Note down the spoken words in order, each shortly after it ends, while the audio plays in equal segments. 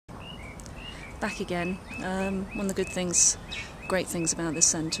back again. One of the great things about this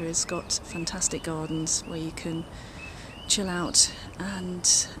centre is it's got fantastic gardens where you can chill out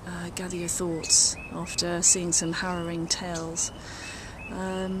and gather your thoughts after seeing some harrowing tales.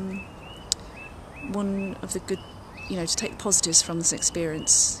 One of the good, to take the positives from this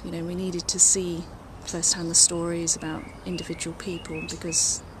experience, we needed to see firsthand the stories about individual people,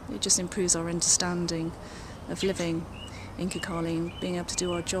 because it just improves our understanding of living in Kigalie and being able to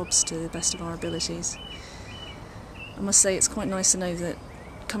do our jobs to the best of our abilities. I must say it's quite nice to know that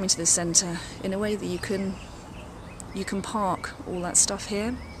coming to this centre, in a way that you can park all that stuff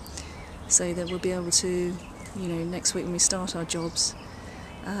here, so that we'll be able to, next week when we start our jobs,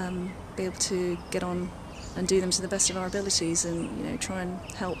 be able to get on and do them to the best of our abilities, and try and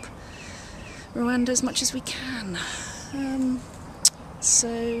help Rwanda as much as we can.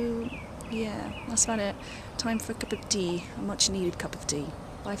 So yeah, that's about it. Time for a cup of tea, a much needed cup of tea.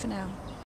 Bye for now.